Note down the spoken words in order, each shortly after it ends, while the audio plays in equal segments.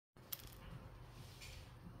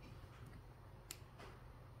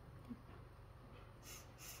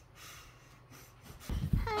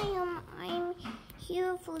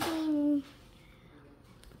here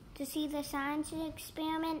to see the science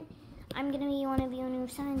experiment. I'm gonna be one of your new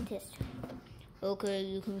scientists. Okay,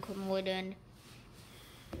 you can come right in.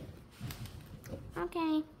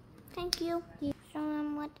 Okay, thank you. So,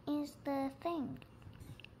 what is the thing?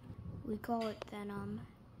 We call it venom.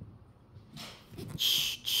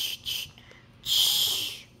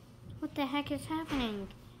 What the heck is happening?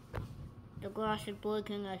 The glass is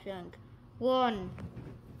breaking, I think. Run!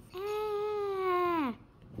 Ah!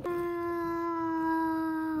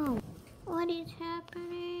 Oh! What is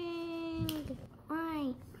happening?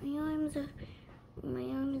 Why? My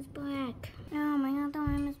arm is black. No, my other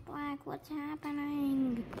arm is black. What's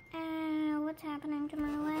happening? Ah! What's happening to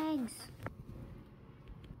my legs?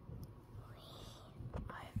 We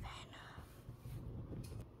are Venom.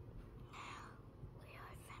 Now we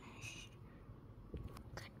are finished.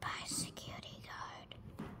 Goodbye, security guard.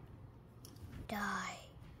 Die.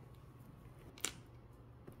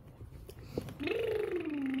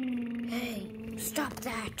 Hey, stop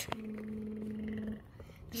that!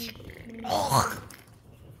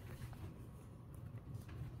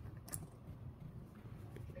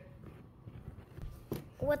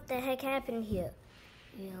 What the heck happened here?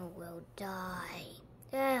 You will die.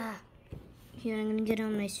 Ah. Here, I'm gonna get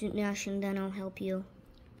on my suit now, and then I'll help you.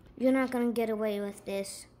 You're not gonna get away with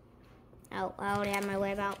this. Oh, I already have my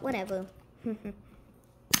way out. Whatever.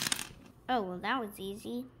 Oh, well, that was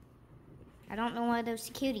easy. I don't know why those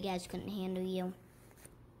security guys couldn't handle you.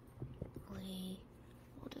 We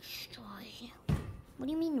will destroy you. What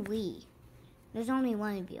do you mean, we? There's only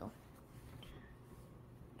one of you.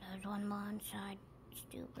 There's one more inside,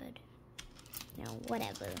 stupid. No,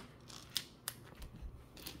 whatever.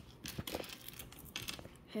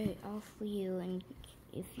 Hey, I'll free you, and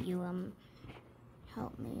if you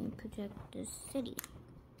help me protect the city.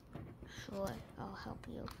 Sure, I'll help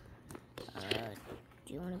you.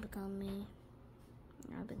 Do you want to become me?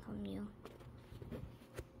 I'll become you.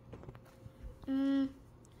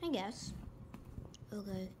 I guess.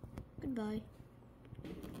 Okay, goodbye.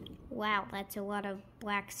 Wow, that's a lot of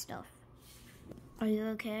black stuff. Are you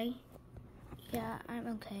okay? Yeah, I'm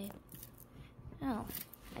okay. Oh,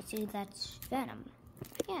 I see that's venom.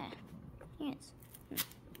 Yeah, yes.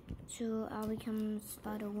 So I'll become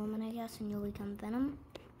Spider-Woman, I guess, and you'll become Venom?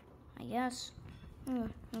 I guess.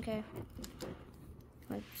 Okay.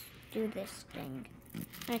 Let's do this thing.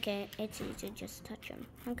 Okay, it's easy, just touch him.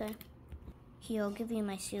 Okay. Here, I'll give you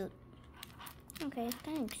my suit. Okay,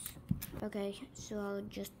 thanks. Okay, so I'll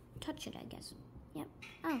just touch it, I guess. Yep.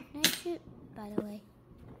 Oh, nice suit, by the way.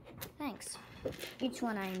 Thanks. Each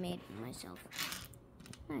one I made myself.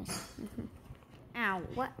 Nice. Ow,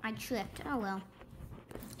 what? I tripped. Oh, well.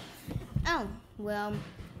 Oh, well,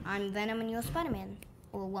 I'm Venom and you're Spider-Man.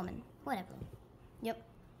 Or woman. Whatever. Yep.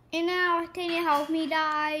 And now, can you help me,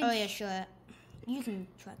 guys? Oh, yeah, sure. You can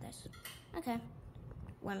try this. Okay.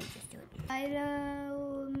 Let me just do it.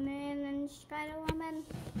 Spider-Man and Spider-Woman?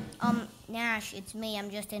 Nash, it's me.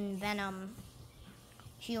 I'm just in Venom.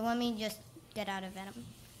 Here, let me just get out of Venom.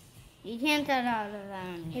 You can't get out of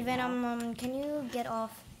Venom. Hey, Venom, can you get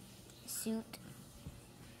off the suit?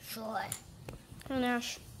 Sure. Oh,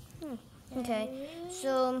 Nash. Okay,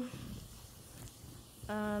 so,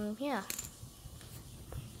 yeah.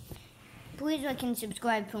 Please like and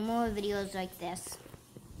subscribe for more videos like this.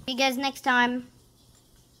 See you guys next time.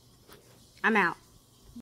 I'm out.